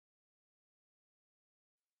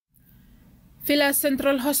Vila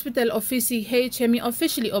Central Hospital of VCH hemi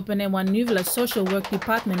officially opened one new Vila social work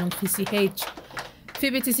department on VCH.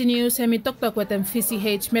 VBTC News hemi talked with them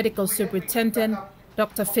VCH medical superintendent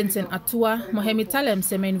Dr. Vincent Atua. Mo hemi tell him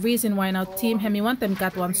the main reason why our team hemi want them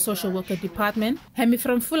got one social worker department. Hemi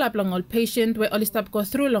from full up long all patient where all stop go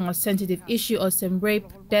through long all sensitive issue or some rape,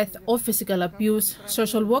 death or physical abuse.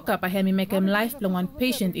 Social worker by hemi make them life long one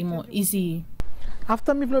patient in more easy.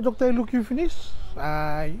 After me, doctor look you finish,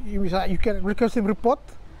 you can request him report.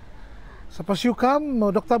 Suppose you come,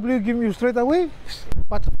 doctor will give you straight away.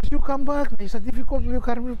 But suppose you come back, it's a difficult you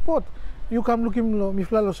can report. You come look him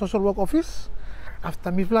mifla social work office.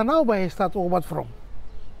 After mifla now, by start over from.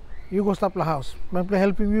 You go stop the house. I'm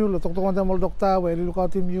helping you. Talk to one doctor. Where look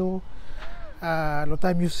out him you. Lo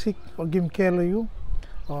time you sick or give him care you.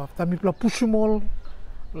 Or after mifla push him all.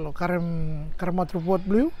 Lo karemat report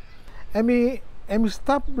blue. Emi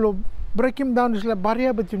stop lo break him down is like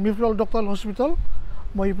barrier between mifla doctor hospital.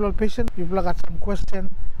 Mo mifla patient. Mifla got some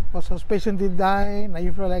question. Or some patient did die. Now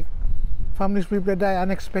you feel like families people die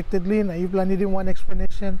unexpectedly. Now you needing one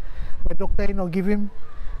explanation. But doctor, give him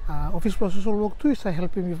office social work too. Is I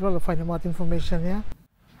help him with find out information. Yeah.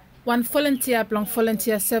 One volunteer long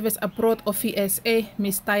volunteer service abroad of ESA,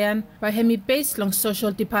 Miss Tayan, by hemi based long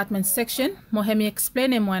social department section. Mo hemi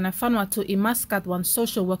explain him when I found out to imaskat one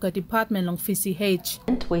social worker department long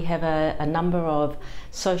VCH. We have a number of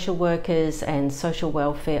social workers and social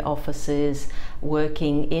welfare officers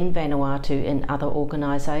working in Vanuatu in other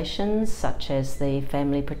organisations such as the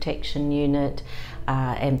Family Protection Unit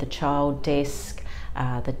and the Child Desk,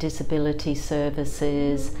 the Disability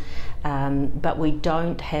Services, but we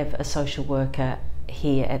don't have a social worker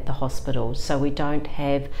here at the hospital, so we don't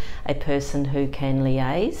have a person who can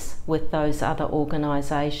liaise with those other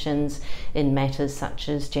organisations in matters such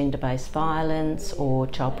as gender-based violence or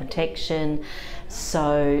child protection.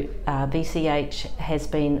 So VCH has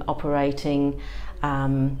been operating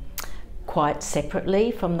quite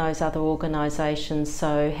separately from those other organisations,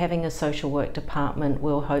 so having a social work department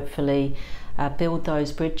will hopefully build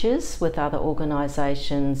those bridges with other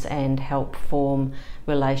organisations and help form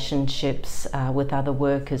relationships with other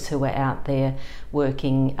workers who are out there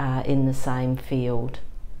working in the same field.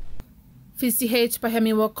 VCH by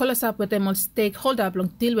hemi work close up with them all stakeholder long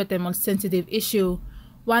deal with them all sensitive issue.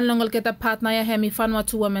 One long get a partner ya hemi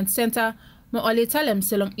Vanuatu Women's Center. Mo only tell them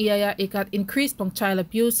selong iya ikat increased long child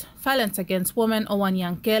abuse, violence against women or one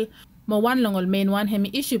young girl. Mo one long all main one hemi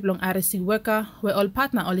issue long RSC worker where all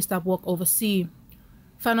partner only stop work overseas.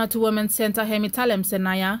 Vanuatu Women's Center hemi tell them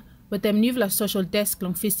senaya with them new social desk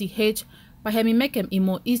long VCH by hemi make them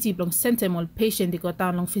more easy long send them all patient they go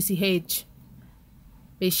down long VCH.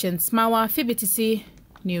 Patients Mawa VBTC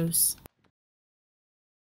News.